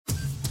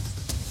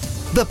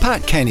The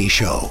Pat Kenny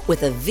Show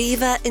with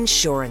Aviva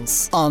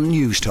Insurance on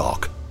News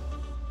Talk.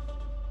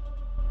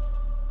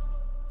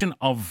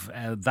 Of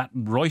that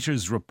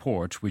Reuters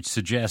report, which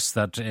suggests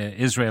that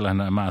Israel and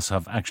Hamas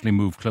have actually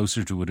moved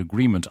closer to an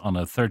agreement on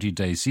a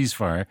 30-day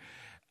ceasefire.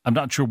 I'm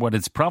not sure what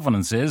its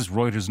provenance is.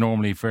 Reuters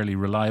normally fairly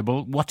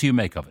reliable. What do you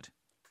make of it?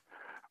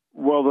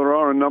 Well, there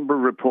are a number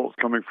of reports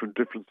coming from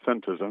different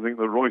centres. I think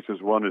the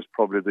Reuters one is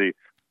probably the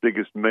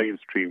biggest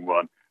mainstream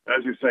one.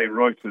 As you say,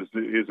 Reuters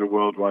is a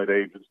worldwide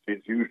agency.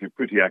 It's usually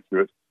pretty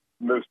accurate.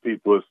 Most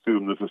people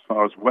assume that as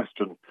far as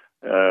Western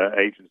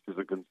agencies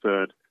are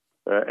concerned,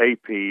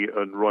 AP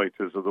and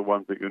Reuters are the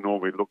ones that you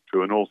normally look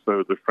to, and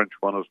also the French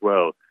one as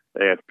well,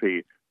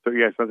 AFP. So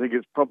yes, I think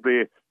it's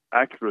probably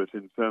accurate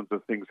in terms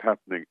of things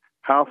happening.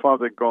 How far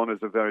they've gone is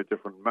a very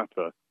different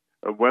matter.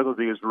 And whether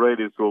the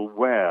Israelis will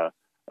wear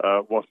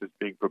what is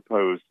being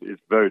proposed is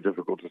very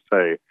difficult to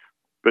say.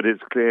 But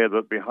it's clear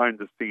that behind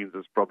the scenes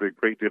there's probably a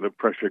great deal of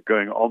pressure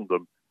going on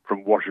them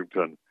from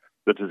Washington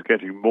that is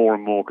getting more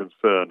and more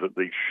concerned at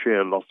the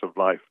sheer loss of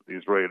life the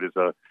Israelis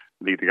are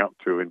leading up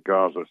to in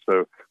Gaza.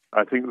 So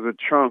I think there's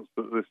a chance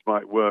that this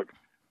might work,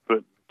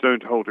 but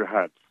don't hold your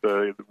hats.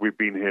 We've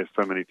been here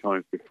so many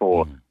times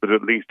before, but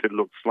at least it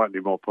looks slightly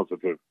more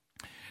positive.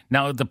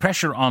 Now, the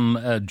pressure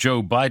on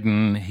Joe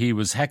Biden, he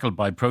was heckled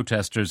by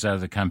protesters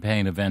at a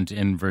campaign event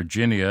in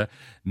Virginia.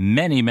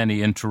 Many,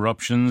 many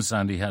interruptions,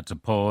 and he had to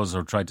pause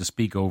or try to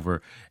speak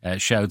over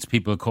shouts,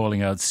 people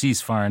calling out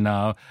ceasefire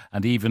now,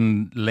 and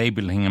even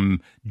labelling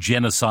him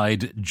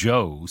Genocide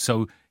Joe.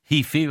 So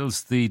he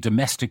feels the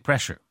domestic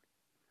pressure.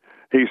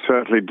 He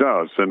certainly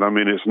does. And I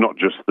mean, it's not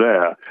just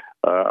there.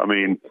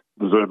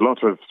 There's a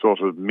lot of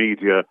sort of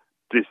media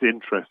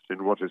disinterest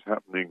in what is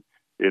happening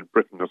in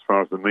Britain as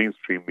far as the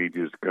mainstream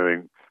media is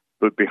going.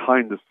 But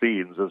behind the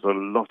scenes, there's a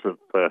lot of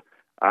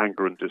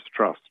anger and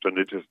distrust. And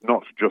it is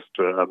not just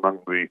among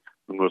the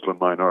Muslim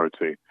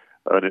minority.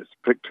 And it's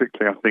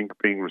particularly, I think,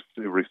 being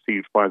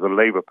received by the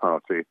Labour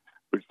Party,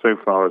 which so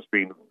far has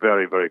been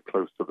very, very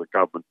close to the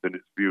government in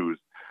its views.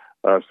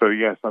 So,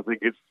 yes, I think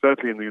it's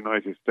certainly in the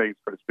United States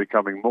where it's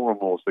becoming more and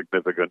more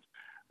significant.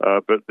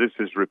 But this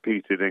is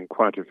repeated in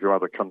quite a few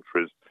other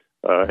countries,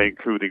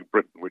 including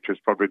Britain, which is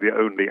probably the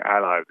only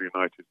ally of the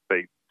United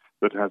States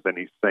that has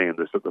any say in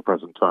this at the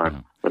present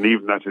time. And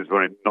even that is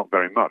not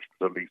very much,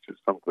 but at least it's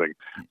something.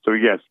 So,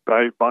 yes,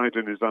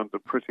 Biden is under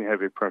pretty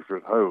heavy pressure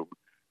at home,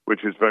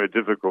 which is very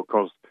difficult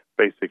because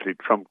basically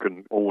Trump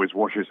can always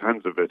wash his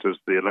hands of it as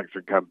the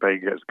election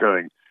campaign gets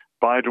going.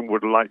 Biden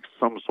would like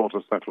some sort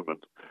of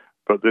settlement.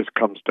 But this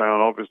comes down,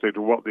 obviously,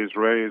 to what the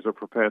Israelis are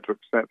prepared to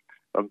accept.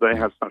 And they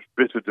have such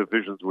bitter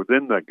divisions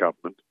within their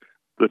government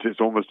that it's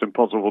almost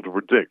impossible to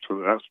predict.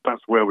 So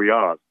that's where we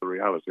are. It's the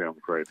reality, I'm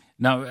afraid.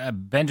 Now,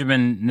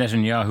 Benjamin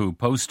Netanyahu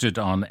posted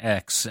on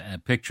X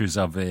pictures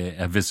of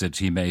a visit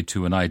he made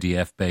to an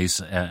IDF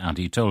base, and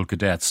he told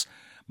cadets,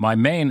 "My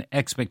main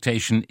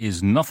expectation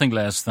is nothing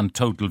less than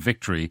total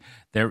victory.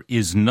 There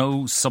is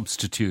no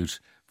substitute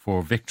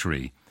for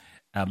victory."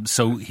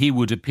 So he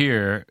would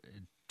appear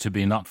to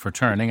be not for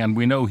turning, and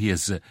we know he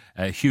has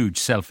a huge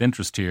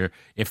self-interest here.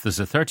 If there's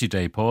a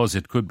 30-day pause,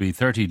 it could be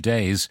 30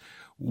 days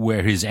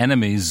where his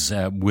enemies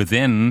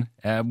within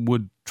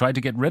would try to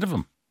get rid of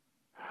him.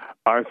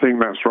 I think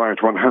that's right.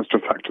 One has to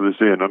factor this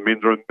in. I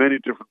mean, there are many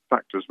different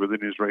factors within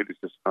Israeli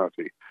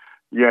society.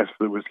 Yes,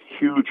 there was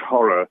huge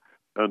horror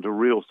and a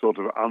real sort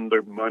of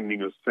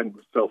undermining of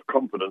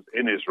self-confidence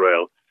in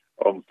Israel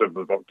on 7th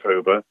of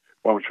October.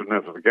 One should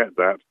never forget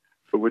that.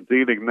 But we're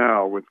dealing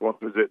now with,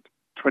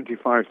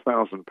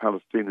 25,000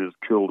 Palestinians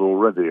killed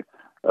already,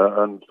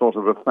 and sort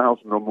of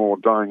 1,000 or more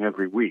dying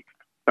every week.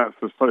 That's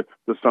the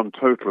sum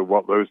total of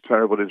what those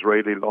terrible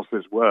Israeli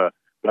losses were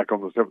back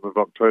on the 7th of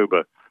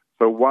October.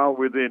 So while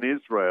within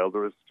Israel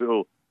there is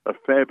still a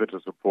fair bit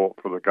of support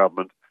for the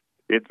government,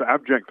 its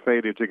abject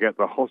failure to get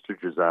the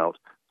hostages out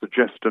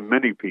suggests to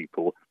many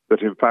people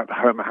that in fact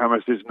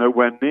Hamas is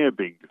nowhere near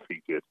being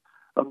defeated.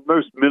 And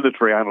most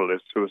military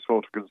analysts who are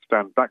sort of can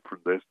stand back from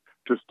this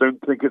just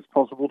don't think it's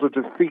possible to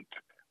defeat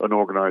an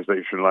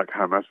organization like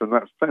Hamas in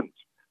that sense,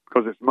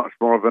 because it's much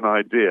more of an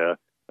idea,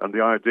 and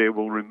the idea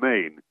will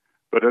remain.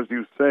 But as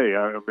you say,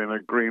 I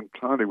agree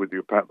entirely with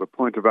you, Pat. The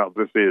point about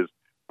this is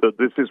that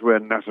this is where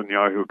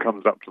Netanyahu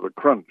comes up to the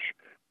crunch,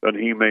 and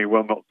he may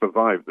well not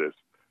survive this.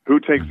 Who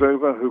takes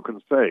over? Who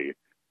can say?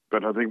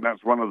 But I think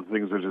that's one of the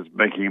things that is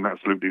making him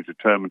absolutely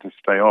determined to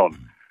stay on.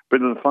 But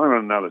in the final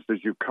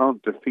analysis, you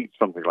can't defeat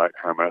something like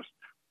Hamas.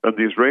 And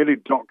the Israeli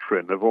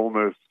doctrine of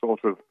almost sort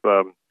of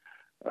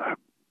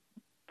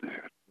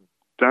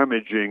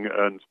damaging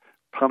and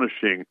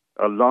punishing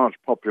a large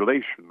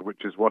population,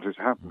 which is what is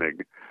happening,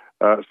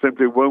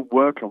 simply won't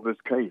work on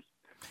this case.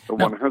 And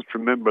one has to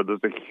remember there's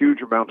a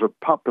huge amount of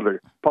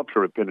popular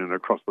opinion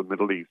across the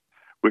Middle East,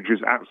 which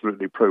is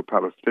absolutely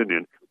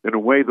pro-Palestinian, in a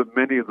way that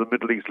many of the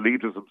Middle East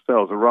leaders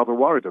themselves are rather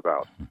worried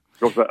about.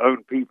 because their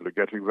own people are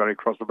getting very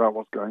cross about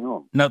what's going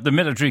on. Now, the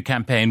military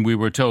campaign, we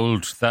were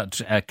told that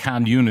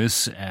Khan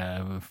Yunis,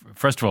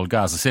 first of all,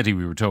 Gaza City,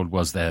 we were told,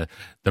 was the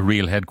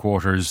real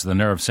headquarters, the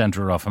nerve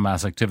centre of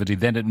Hamas activity.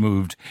 Then it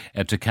moved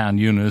to Khan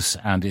Yunis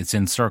and it's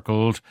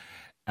encircled.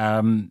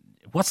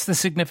 What's the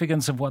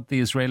significance of what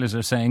the Israelis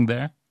are saying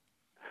there?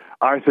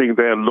 I think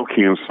they're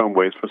looking in some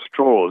ways for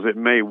straws. It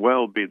may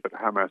well be that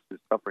Hamas is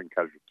suffering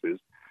casualties,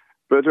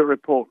 but a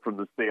report from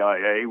the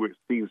CIA, which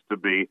seems to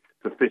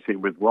fit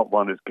in with what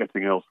one is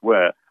getting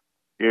elsewhere,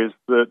 is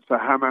that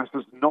Hamas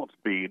has not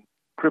been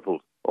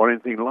crippled or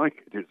anything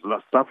like it.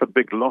 It's suffered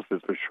big losses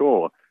for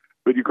sure.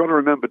 But you've got to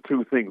remember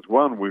two things.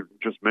 One, we're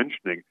just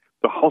mentioning,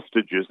 the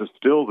hostages are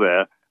still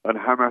there and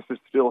Hamas is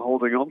still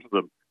holding on to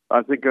them.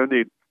 I think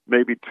only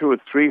maybe 2 or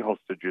 3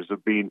 hostages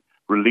have been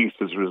released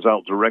as a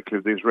result directly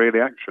of the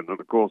Israeli action. And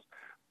of course,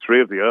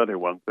 3 of the early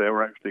ones, they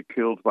were actually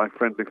killed by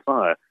friendly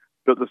fire.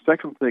 But the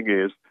second thing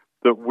is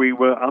that we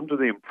were under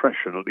the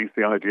impression, at least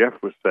the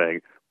IDF was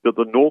saying, that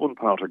the northern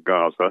part of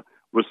Gaza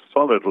was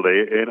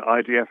solidly in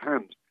IDF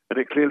hands. And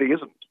it clearly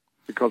isn't,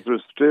 because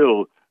there's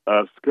still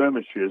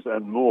skirmishes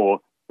and more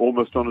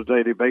almost on a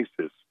daily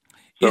basis.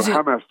 So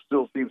Hamas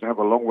still seems to have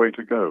a long way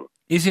to go.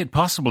 Is it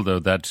possible, though,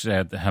 that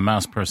the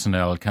Hamas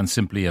personnel can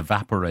simply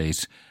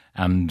evaporate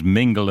and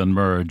mingle and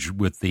merge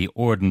with the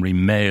ordinary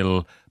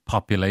male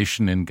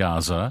population in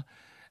Gaza,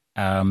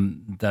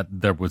 that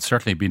there would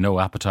certainly be no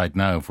appetite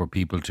now for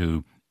people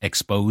to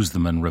expose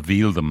them and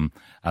reveal them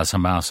as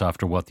Hamas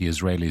after what the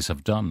Israelis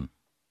have done?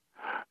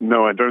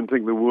 No, I don't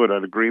think they would.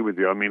 I'd agree with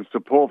you. I mean,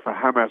 support for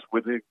Hamas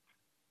within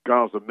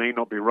Gaza may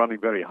not be running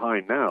very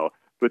high now,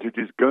 but it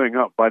is going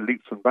up by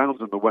leaps and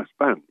bounds in the West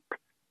Bank.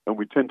 And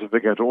we tend to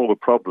forget all the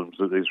problems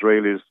that the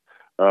Israelis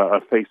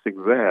are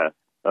facing there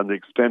and the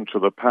extent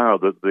of the power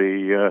that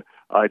the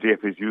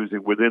IDF is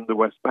using within the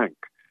West Bank.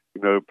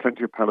 You know,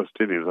 plenty of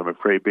Palestinians, I'm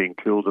afraid, being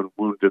killed and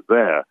wounded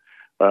there.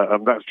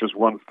 And that's just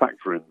one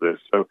factor in this.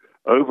 So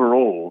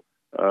overall,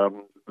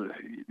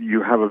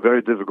 you have a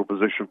very difficult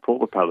position for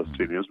the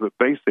Palestinians, but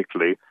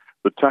basically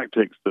the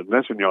tactics that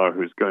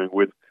Netanyahu is going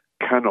with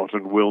cannot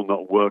and will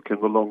not work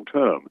in the long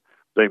term.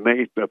 They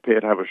may appear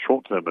to have a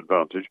short-term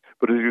advantage,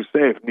 but as you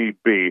say, if need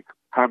be,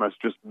 Hamas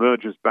just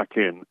merges back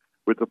in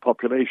with the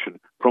population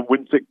from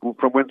whence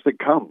it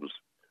comes.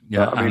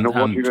 Yeah, what are you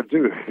going to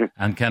do?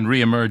 And can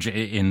re-emerge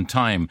in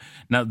time.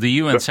 Now, the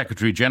UN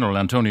Secretary-General,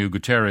 Antonio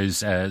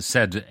Guterres,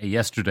 said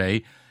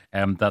yesterday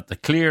that the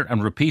clear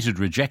and repeated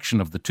rejection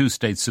of the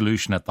two-state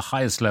solution at the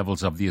highest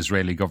levels of the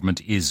Israeli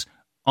government is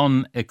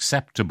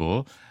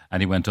unacceptable.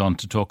 And he went on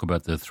to talk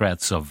about the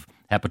threats of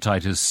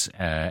hepatitis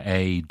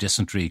A,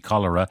 dysentery,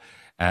 cholera,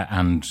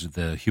 and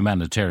the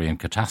humanitarian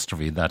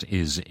catastrophe that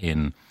is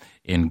in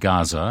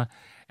Gaza.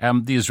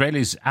 The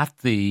Israelis at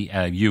the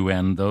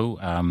UN, though,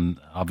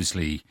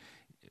 obviously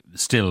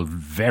still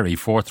very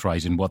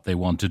forthright in what they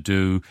want to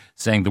do,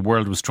 saying the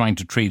world was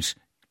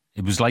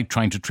it was like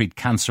trying to treat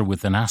cancer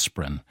with an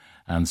aspirin,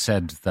 and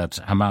said that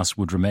Hamas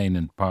would remain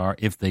in power.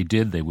 If they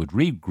did, they would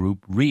regroup,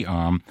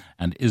 rearm,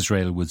 and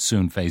Israel would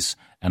soon face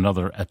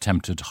another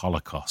attempted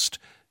Holocaust.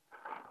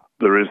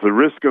 There is the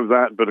risk of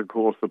that, but of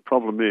course the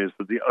problem is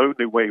that the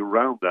only way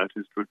around that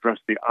is to address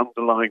the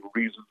underlying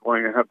reasons why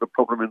you have the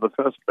problem in the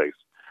first place.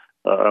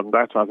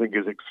 That, I think,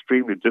 is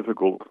extremely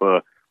difficult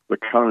for the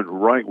current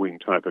right-wing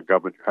type of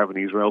government you have in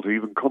Israel to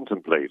even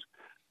contemplate.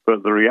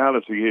 But the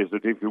reality is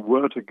that if you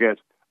were to get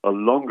a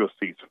longer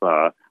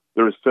ceasefire,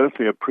 there is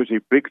certainly a pretty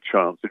big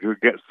chance that you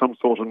would get some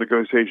sort of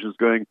negotiations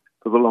going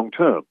for the long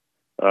term.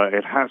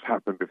 It has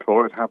happened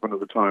before. It happened at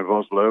the time of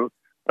Oslo.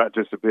 That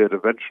disappeared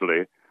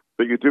eventually.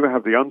 But you do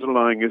have the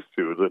underlying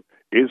issue that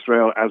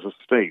Israel as a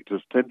state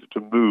has tended to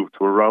move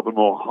to a rather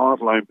more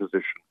hardline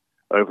position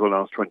over the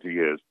last 20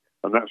 years.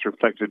 And that's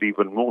reflected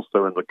even more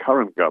so in the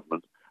current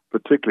government,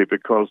 particularly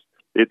because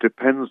it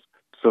depends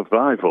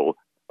survival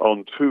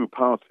on two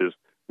parties,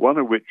 one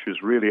of which is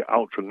really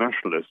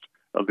ultra-nationalist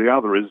and the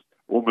other is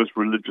almost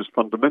religious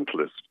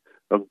fundamentalist.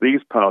 And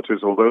these parties,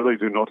 although they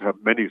do not have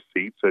many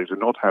seats, they do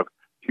not have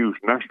huge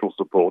national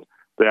support,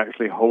 they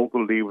actually hold the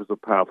levers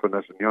of power for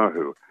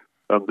Netanyahu.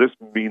 And this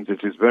means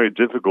it is very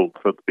difficult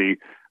for the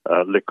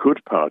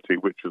Likud party,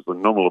 which is the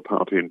nominal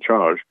party in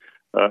charge,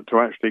 to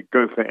actually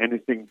go for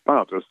anything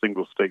but a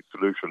single-state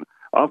solution.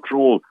 After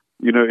all,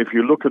 you know, if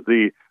you look at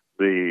the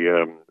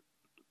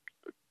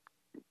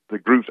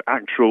group's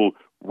actual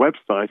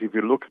website, if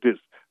you look at its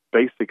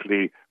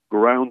basically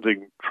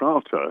grounding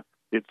charter,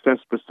 it says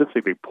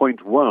specifically,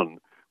 point 1,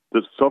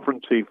 that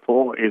sovereignty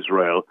for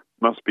Israel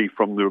must be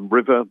from the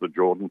river, the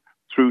Jordan,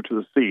 through to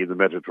the sea, the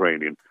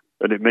Mediterranean.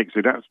 And it makes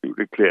it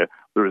absolutely clear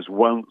there is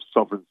one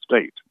sovereign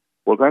state.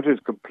 Well, that is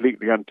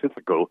completely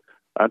antithetical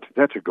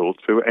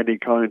to any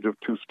kind of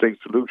two-state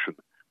solution.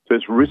 So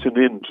it's written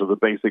into the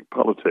basic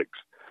politics.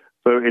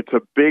 So it's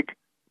a big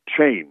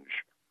change.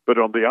 But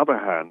on the other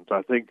hand,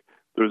 I think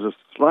there's a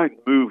slight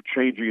move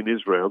changing in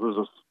Israel. There's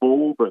a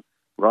small but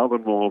rather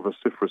more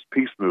vociferous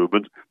peace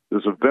movement.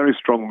 There's a very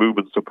strong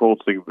movement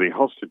supporting the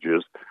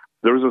hostages.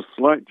 There is a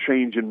slight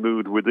change in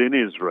mood within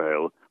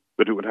Israel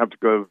but it would have to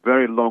go a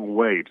very long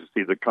way to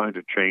see the kind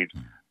of change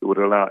that would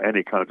allow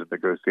any kind of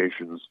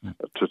negotiations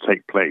to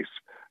take place.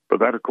 But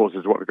that, of course,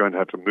 is what we're going to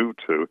have to move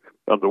to.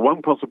 And the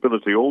one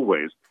possibility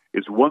always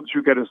is once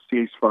you get a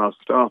ceasefire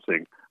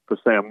starting for,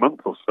 say, a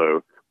month or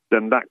so,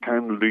 then that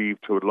can lead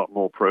to a lot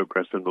more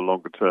progress in the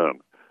longer term.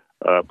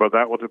 But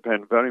that will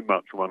depend very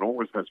much. One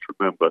always has to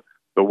remember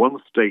the one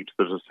state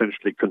that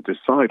essentially can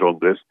decide on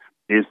this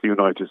is the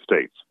United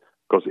States,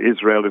 because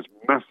Israel is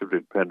massively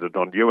dependent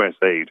on U.S.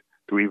 aid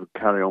to even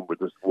carry on with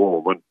this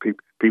war, when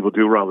people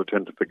do rather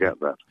tend to forget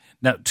that.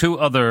 Now, two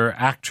other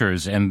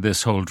actors in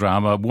this whole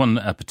drama, one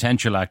a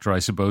potential actor, I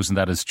suppose, and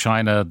that is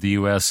China, the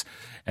US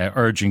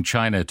urging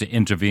China to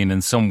intervene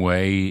in some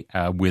way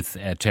with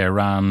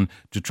Tehran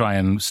to try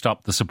and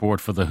stop the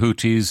support for the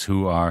Houthis,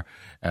 who are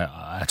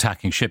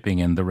attacking shipping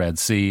in the Red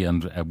Sea,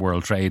 and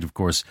world trade, of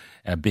course,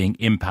 being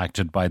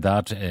impacted by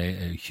that.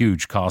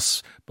 Huge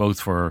costs, both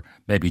for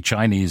maybe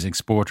Chinese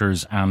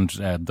exporters and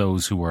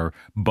those who are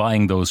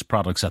buying those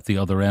products at the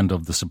other end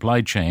of the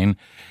supply chain.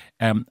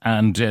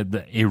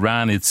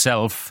 Iran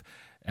itself,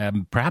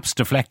 perhaps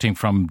deflecting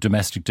from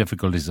domestic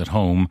difficulties at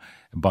home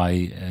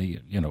by,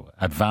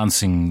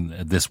 advancing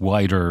this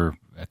wider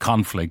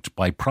conflict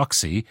by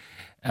proxy.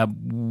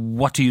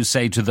 What do you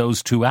say to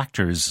those two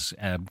actors?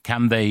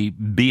 Can they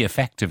be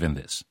effective in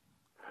this?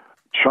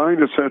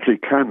 China certainly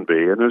can be,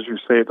 and as you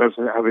say, it does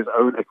have its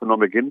own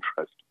economic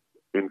interest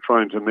in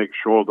trying to make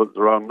sure that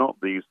there are not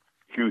these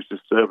huge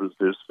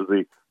disturbances to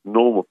the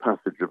normal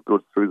passage of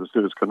goods through the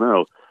Suez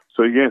Canal.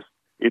 So yes,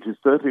 it is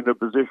certainly in a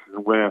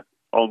position where,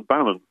 on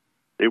balance,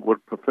 it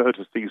would prefer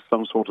to see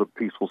some sort of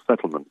peaceful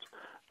settlement,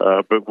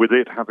 but with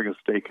it having a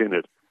stake in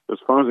it. As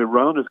far as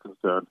Iran is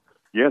concerned,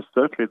 yes,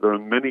 certainly there are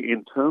many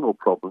internal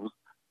problems,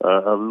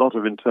 a lot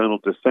of internal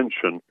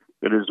dissension.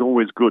 It is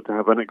always good to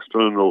have an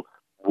external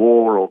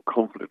war or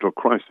conflict or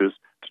crisis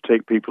to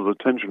take people's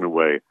attention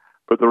away.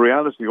 But the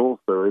reality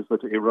also is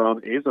that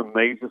Iran is a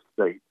major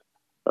state,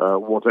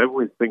 whatever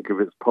we think of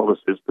its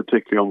policies,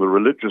 particularly on the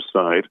religious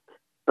side,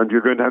 and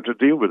you're going to have to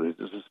deal with it.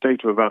 It's a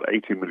state of about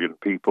 80 million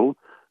people.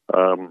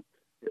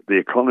 The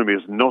economy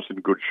is not in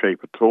good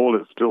shape at all.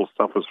 It still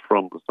suffers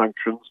from the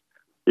sanctions.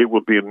 It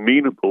would be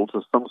amenable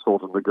to some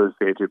sort of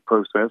negotiated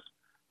process.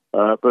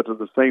 But at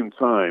the same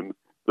time,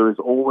 there is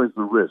always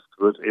the risk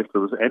that if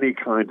there was any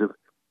kind of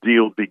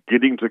deal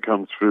beginning to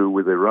come through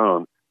with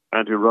Iran,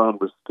 and Iran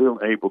was still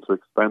able to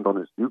expand on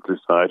its nuclear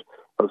side,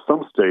 at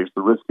some stage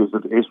the risk is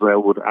that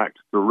Israel would act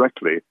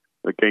directly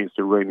against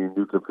Iranian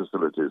nuclear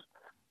facilities.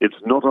 It's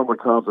not on the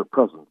cards at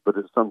present, but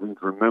it's something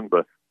to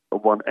remember,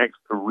 and one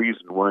extra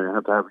reason why you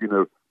have to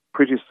have,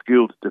 pretty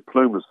skilled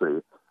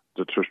diplomacy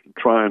to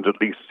try and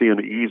at least see an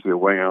easier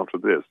way out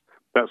of this.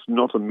 That's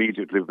not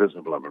immediately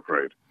visible, I'm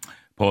afraid.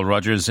 Paul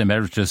Rogers,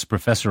 Emeritus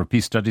Professor of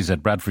Peace Studies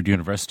at Bradford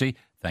University,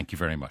 thank you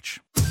very much.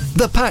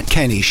 The Pat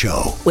Kenny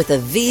Show. With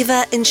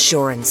Aviva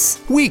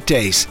Insurance.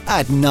 Weekdays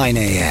at 9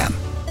 a.m.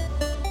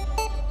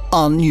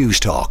 on News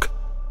Talk.